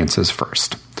finances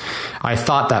first. I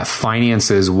thought that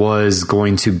finances was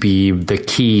going to be the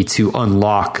key to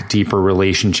unlock deeper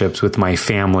relationships with my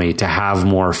family, to have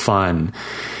more fun.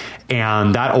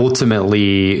 And that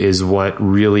ultimately is what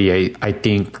really, I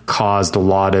think, caused a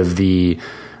lot of the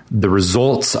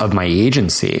results of my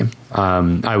agency.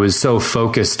 I was so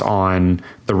focused on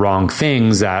the wrong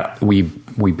things that we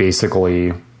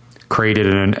basically created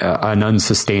an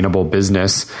unsustainable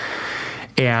business.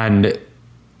 And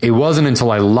it wasn't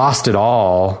until I lost it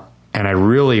all and I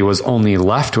really was only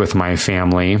left with my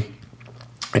family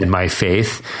and my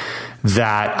faith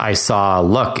that I saw,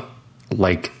 look,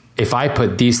 if I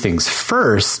put these things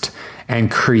first and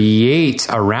create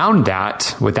around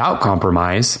that without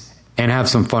compromise and have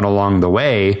some fun along the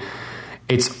way,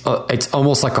 it's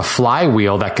almost like a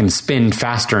flywheel that can spin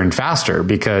faster and faster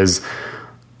because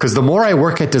the more I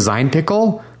work at Design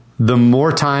Pickle, the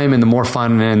more time and the more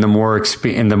fun and the more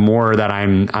and the more that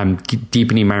I'm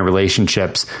deepening my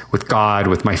relationships with God,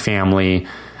 with my family,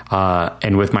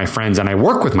 and with my friends, and I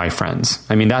work with my friends.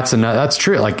 I mean, that's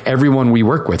true. Everyone we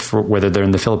work with, whether they're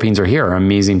in the Philippines or here, are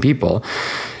amazing people.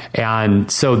 And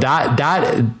so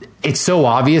that it's so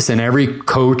obvious, and every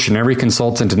coach and every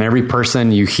consultant and every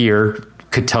person you hear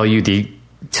could tell you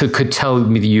could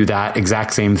tell you that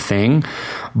exact same thing,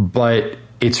 but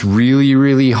it's really,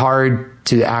 really hard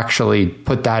to actually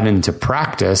put that into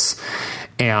practice.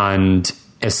 And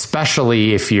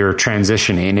especially if you're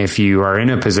transitioning, if you are in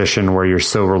a position where you're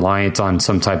so reliant on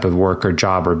some type of work or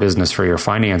job or business for your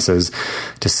finances,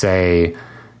 to say,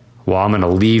 well, I'm going to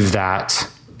leave that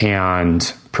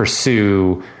and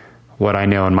pursue what I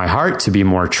know in my heart to be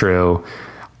more true.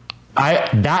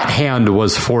 That hand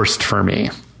was forced for me.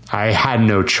 I had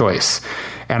no choice.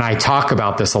 And I talk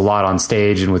about this a lot on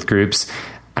stage and with groups.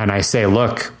 And I say,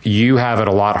 look, you have it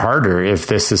a lot harder if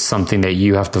this is something that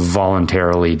you have to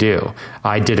voluntarily do.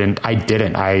 I didn't.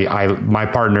 My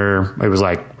partner, it was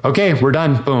like, okay, we're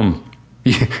done. Boom.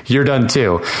 You're done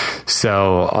too.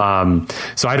 So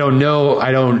I don't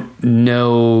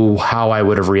know how I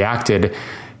would have reacted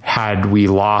hadn't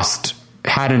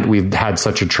we had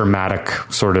such a traumatic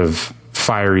sort of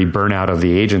fiery burnout of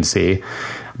the agency.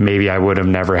 Maybe I would have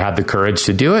never had the courage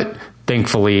to do it.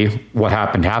 Thankfully, what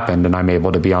happened, and I'm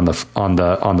able to be on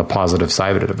the positive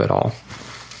side of it all.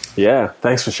 Yeah,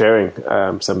 thanks for sharing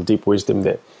some deep wisdom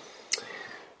there.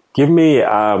 Give me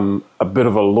a bit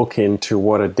of a look into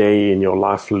what a day in your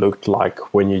life looked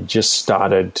like when you just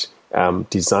started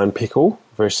Design Pickle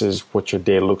versus what your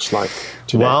day looks like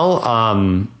today. Well,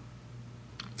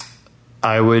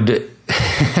 I would,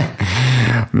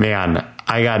 man,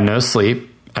 I got no sleep.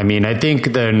 I mean, I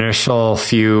think the initial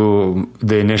few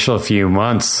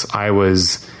months, I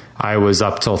was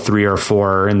up till 3 or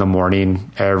 4 in the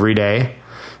morning every day,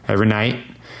 every night,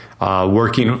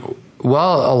 working.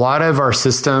 Well, a lot of our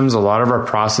systems, a lot of our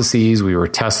processes, we were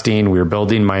testing, we were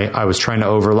building I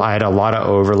had a lot of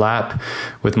overlap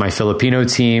with my Filipino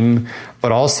team,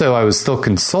 but also I was still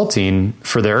consulting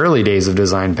for the early days of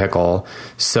Design Pickle.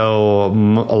 So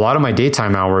a lot of my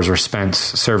daytime hours were spent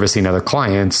servicing other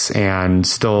clients and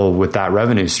still with that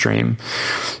revenue stream.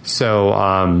 So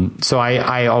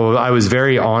I was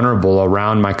very honorable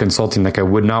around my consulting. Like I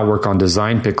would not work on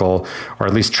Design Pickle, or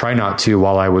at least try not to,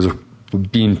 while I was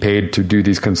being paid to do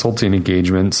these consulting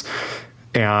engagements.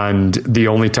 And the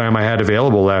only time I had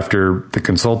available after the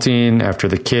consulting, after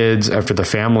the kids, after the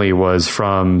family was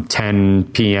from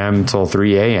 10 p.m. till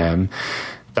 3 a.m.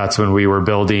 That's when we were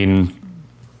building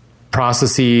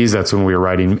processes. That's when we were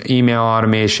writing email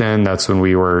automation. That's when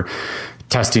we were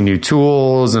testing new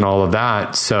tools and all of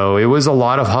that. So it was a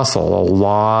lot of hustle, a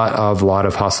lot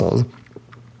of hustle.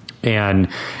 And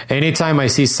anytime I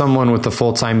see someone with a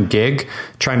full-time gig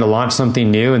trying to launch something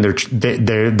new and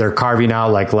they're carving out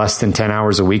like less than 10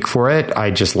 hours a week for it, I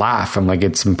just laugh. I'm like,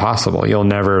 it's impossible. You'll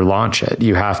never launch it.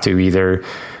 You have to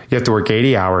work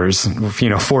 80 hours,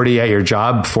 40 at your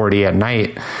job, 40 at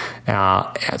night.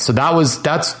 So I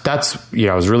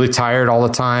was really tired all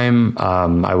the time.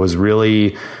 I was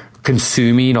really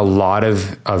consuming a lot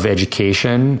of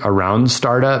education around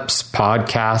startups,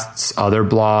 podcasts, other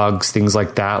blogs, things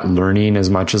like that, learning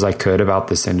as much as I could about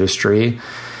this industry.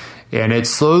 And it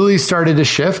slowly started to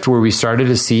shift where we started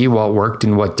to see what worked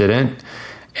and what didn't.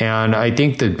 And I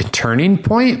think the turning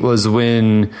point was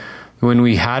when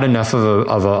we had enough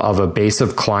of a base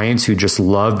of clients who just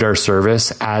loved our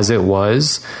service as it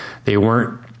was. They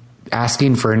weren't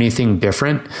asking for anything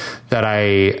different, that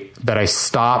I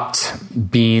stopped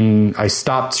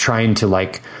trying to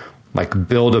like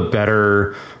build a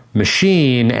better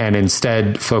machine, and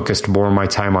instead focused more of my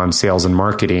time on sales and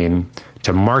marketing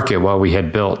to market what we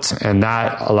had built. And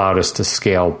that allowed us to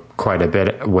scale quite a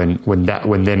bit when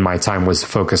then my time was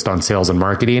focused on sales and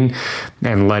marketing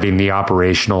and letting the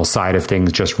operational side of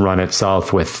things just run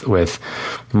itself with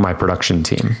my production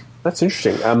team. That's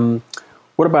interesting.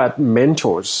 What about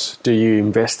mentors? Do you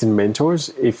invest in mentors?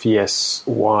 If yes,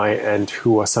 why, and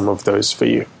who are some of those for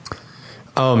you?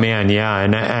 Oh man, yeah,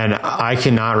 and I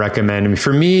cannot recommend. I mean,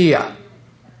 for me,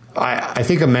 I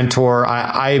think a mentor.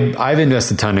 I've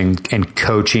invested a ton in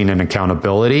coaching and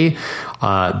accountability.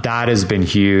 That has been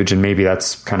huge, and maybe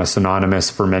that's kind of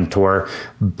synonymous for mentor.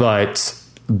 But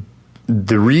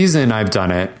the reason I've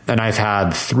done it, and I've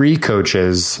had 3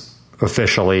 coaches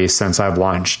officially since I've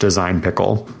launched Design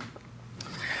Pickle.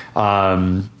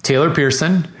 Taylor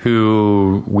Pearson,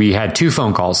 who we had 2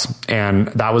 phone calls, and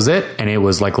that was it. And it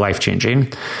was like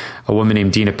life-changing. A woman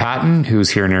named Dina Patton, who's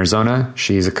here in Arizona.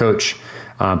 She's a coach,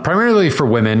 primarily for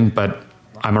women, but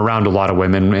I'm around a lot of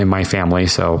women in my family,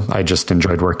 so I just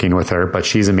enjoyed working with her, but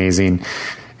she's amazing.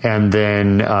 And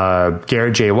then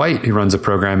Garrett J. White, who runs a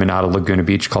program out of Laguna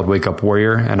Beach called Wake Up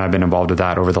Warrior, and I've been involved with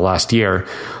that over the last year.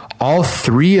 All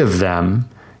 3 of them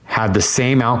had the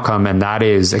same outcome, and that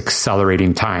is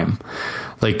accelerating time.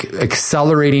 Like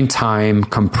accelerating time,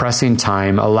 compressing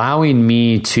time, allowing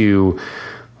me to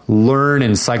learn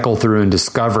and cycle through and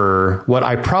discover what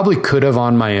I probably could have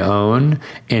on my own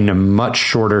in a much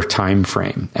shorter time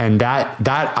frame. And that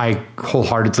I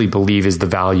wholeheartedly believe is the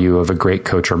value of a great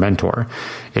coach or mentor,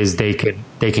 is they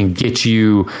can get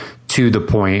you to the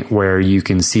point where you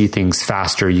can see things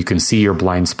faster, you can see your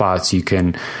blind spots, you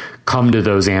can come to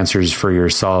those answers for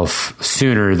yourself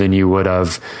sooner than you would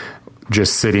have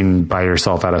just sitting by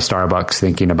yourself at a Starbucks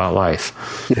thinking about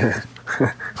life. Yeah,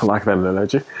 I like that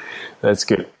analogy. That's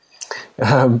good.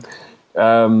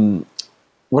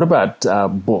 What about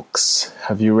books?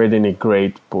 Have you read any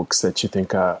great books that you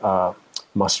think are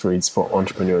must-reads for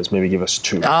entrepreneurs? Maybe give us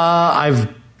two.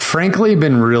 I've frankly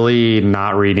been really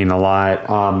not reading a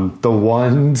lot. The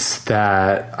ones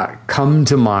that come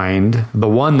to mind, the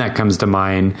one that comes to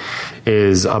mind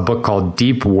is a book called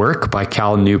Deep Work by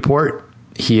Cal Newport.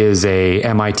 He is a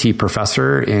MIT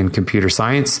professor in computer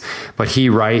science, but he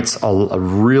writes a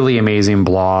really amazing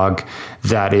blog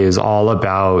that is all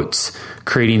about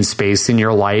creating space in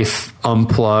your life,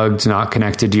 unplugged, not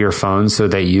connected to your phone, so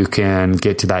that you can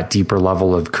get to that deeper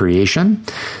level of creation.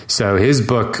 So his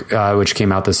book, which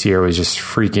came out this year, was just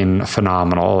freaking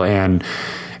phenomenal and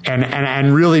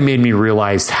really made me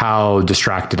realize how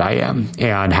distracted I am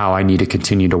and how I need to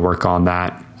continue to work on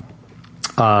that.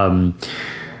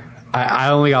 I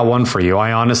only got one for you.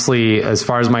 I honestly, as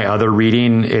far as my other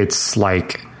reading, it's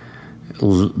like,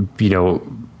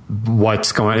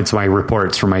 it's my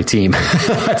reports for my team.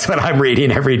 That's what I'm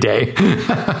reading every day.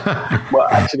 Well,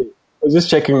 actually, I was just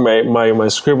checking my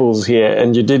scribbles here,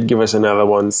 and you did give us another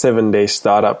one, 7-Day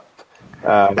Startup.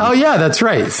 Oh yeah, that's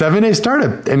right. 7-Day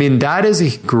Startup. I mean, that is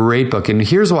a great book. And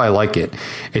here's why I like it.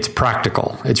 It's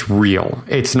practical. It's real.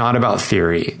 It's not about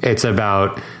theory. It's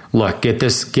about, look,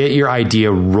 get your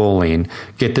idea rolling,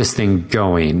 get this thing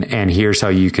going, and here's how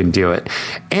you can do it.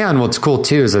 And what's cool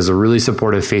too is there's a really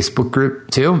supportive Facebook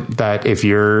group too, that if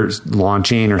you're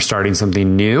launching or starting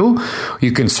something new,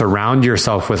 you can surround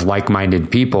yourself with like-minded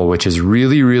people, which is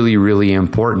really, really, really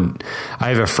important. I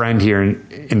have a friend here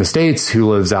in the States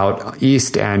who lives out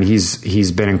east, and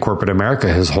he's been in corporate America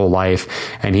his whole life,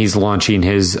 and he's launching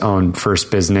his own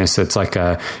first business. It's like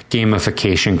a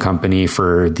gamification company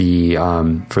for the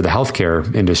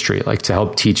healthcare industry, like to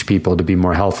help teach people to be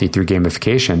more healthy through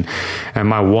gamification. And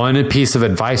my one piece of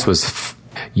advice was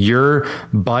your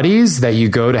buddies that you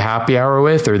go to happy hour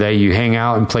with or that you hang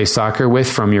out and play soccer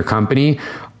with from your company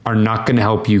are not going to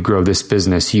help you grow this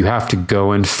business. You have to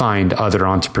go and find other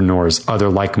entrepreneurs, other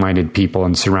like-minded people,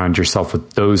 and surround yourself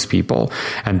with those people.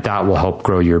 And that will help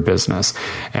grow your business.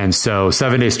 And so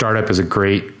 7-Day Startup is a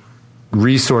great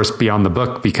resource beyond the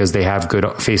book because they have good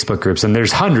Facebook groups, and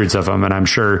there's hundreds of them. And I'm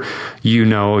sure,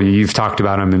 you've talked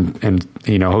about them and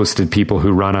hosted people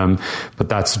who run them, but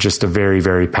that's just a very,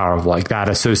 very powerful, like that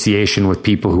association with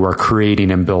people who are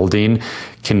creating and building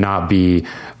cannot be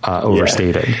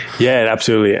overstated. Yeah,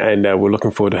 absolutely. And we're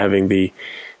looking forward to having the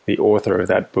author of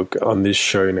that book on this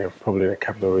show now, probably in a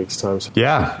couple of weeks' time.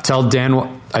 Yeah. Tell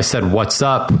Dan I said, what's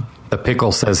up? The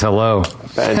pickle says hello.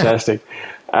 Fantastic.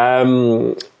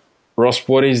 Russ,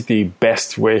 what is the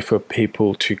best way for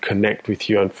people to connect with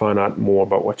you and find out more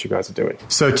about what you guys are doing?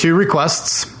 So 2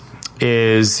 requests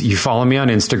is you follow me on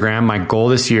Instagram. My goal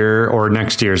this year or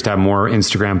next year is to have more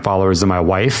Instagram followers than my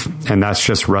wife, and that's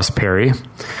just Russ Perry.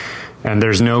 And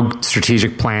there's no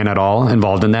strategic plan at all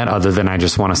involved in that, other than I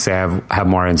just want to say I have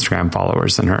more Instagram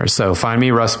followers than her. So find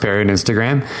me, Russ Perry, on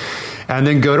Instagram. And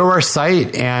then go to our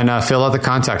site and fill out the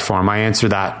contact form. I answer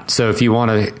that. So if you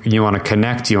want to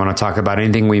connect, you want to talk about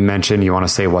anything we mentioned, you want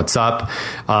to say what's up,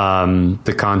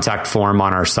 the contact form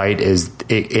on our site is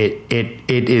it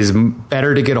is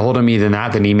better to get a hold of me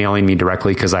than emailing me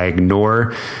directly, because I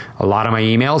ignore a lot of my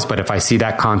emails. But if I see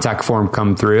that contact form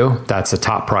come through, that's a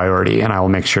top priority, and I will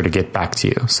make sure to get back to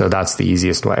you. So that's the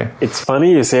easiest way. It's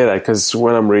funny you say that, because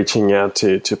when I'm reaching out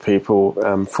to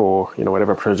people for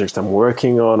whatever projects I'm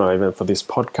working on, or even for this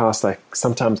podcast,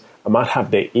 sometimes I might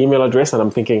have their email address, and I'm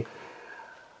thinking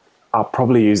I'll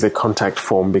probably use the contact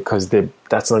form, because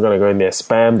that's not going to go in their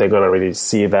spam. They're going to really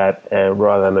see that,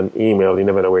 rather than an email. You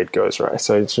never know where it goes, right?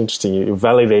 So it's interesting. You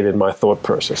validated my thought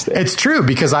process there. It's true,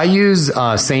 because I use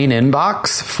Sane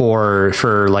Inbox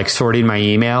for like sorting my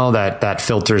email that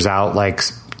filters out like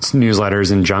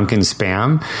newsletters and junk and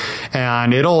spam.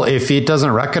 And if it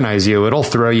doesn't recognize you, it'll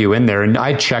throw you in there. And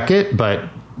I check it, but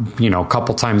a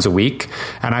couple times a week,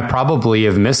 and I probably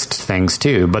have missed things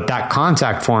too. But that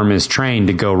contact form is trained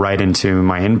to go right into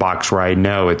my inbox, where I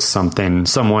know it's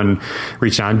someone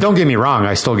reaching out. Don't get me wrong,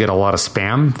 I still get a lot of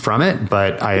spam from it,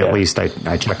 but at least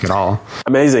I check it all.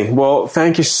 Amazing. Well,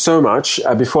 thank you so much.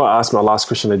 Before I ask my last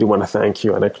question, I do want to thank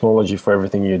you and acknowledge you for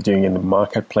everything you're doing in the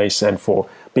marketplace, and for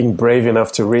being brave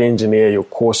enough to re-engineer your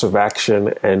course of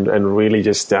action and really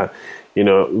just,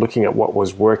 looking at what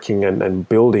was working and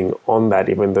building on that,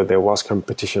 even though there was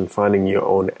competition, finding your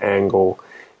own angle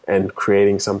and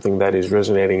creating something that is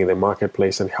resonating in the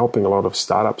marketplace and helping a lot of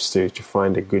startups to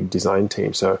find a good design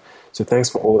team. So thanks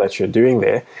for all that you're doing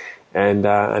there.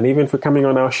 And even for coming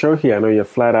on our show here. I know you're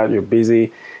flat out, you're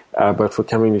busy, but for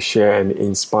coming to share and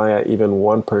inspire even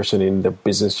one person in the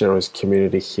Business Generals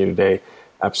community here today,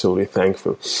 absolutely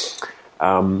thankful.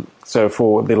 So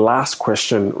for the last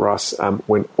question, Russ,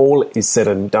 when all is said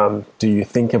and done, do you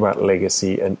think about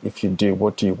legacy? And if you do,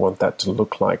 what do you want that to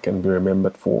look like and be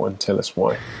remembered for? And tell us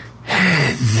why.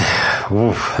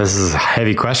 Oof, this is a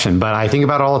heavy question, but I think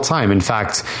about it all the time. In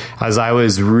fact, as I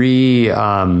was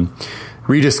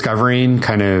rediscovering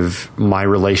kind of my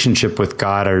relationship with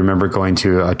God, I remember going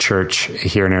to a church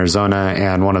here in Arizona,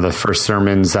 and one of the first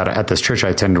sermons that at this church I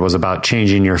attended was about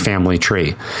changing your family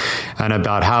tree and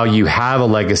about how you have a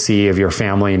legacy of your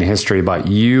family and history, but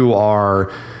you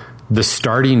are the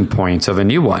starting point of a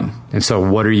new one. And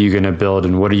so what are you going to build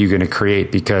and what are you going to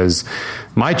create? Because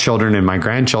my children and my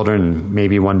grandchildren,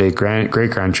 maybe one day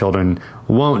great-grandchildren,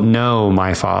 won't know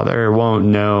my father, won't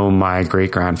know my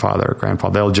great-grandfather or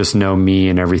grandfather. They'll just know me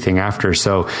and everything after.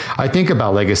 So I think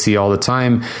about legacy all the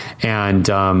time. And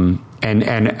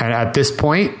at this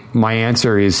point, my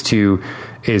answer is to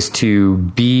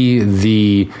be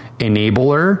the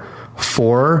enabler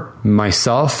for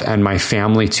myself and my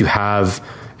family to have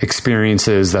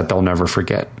experiences that they'll never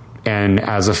forget. And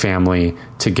as a family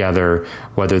together,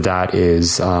 whether that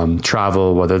is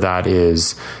travel, whether that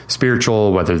is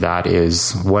spiritual, whether that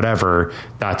is whatever,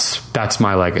 that's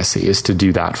my legacy, is to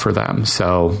do that for them.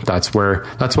 So that's what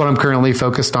I'm currently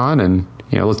focused on. And,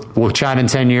 we'll chat in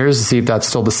 10 years to see if that's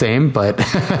still the same, but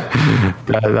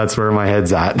that's where my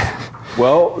head's at.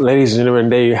 Well, ladies and gentlemen,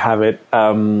 there you have it.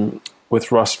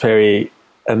 With Russ Perry,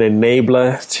 an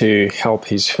enabler to help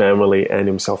his family and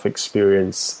himself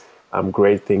experience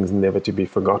great things never to be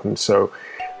forgotten. So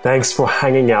thanks for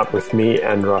hanging out with me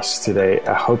and Russ today.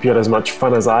 I hope you had as much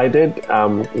fun as I did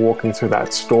walking through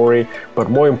that story.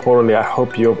 But more importantly, I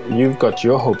hope you've got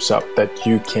your hopes up that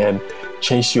you can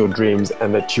chase your dreams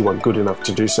and that you are good enough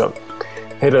to do so.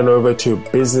 Head on over to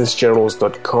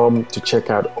businessgenerals.com to check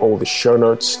out all the show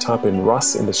notes. Type in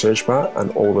Russ in the search bar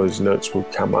and all those notes will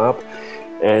come up.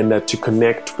 And to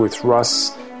connect with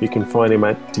Russ, you can find him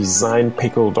at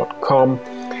designpickle.com.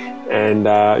 And,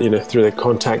 through the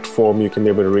contact form, you can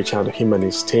be able to reach out to him and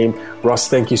his team. Russ,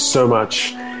 thank you so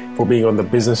much for being on the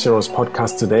Business Generals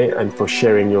podcast today and for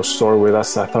sharing your story with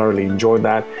us. I thoroughly enjoyed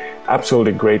that.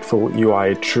 Absolutely grateful. You are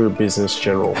a true business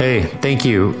general. Hey, thank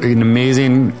you.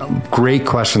 Amazing, great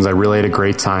questions. I really had a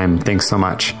great time. Thanks so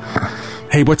much.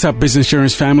 Hey, what's up, Business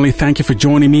Generals family? Thank you for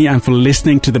joining me and for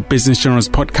listening to the Business Generals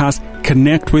podcast.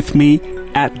 Connect with me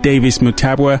at Davis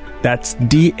Mutabwa. That's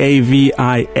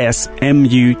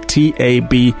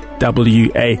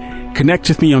DAVISMUTABWA. Connect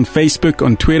with me on Facebook,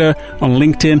 on Twitter, on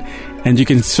LinkedIn, and you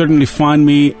can certainly find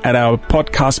me at our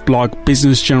podcast blog,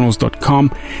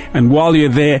 businessgenerals.com. And while you're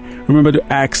there, remember to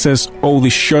access all the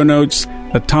show notes,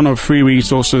 a ton of free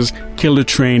resources, killer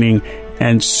training,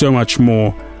 and so much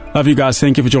more. Love you guys.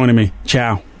 Thank you for joining me.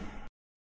 Ciao.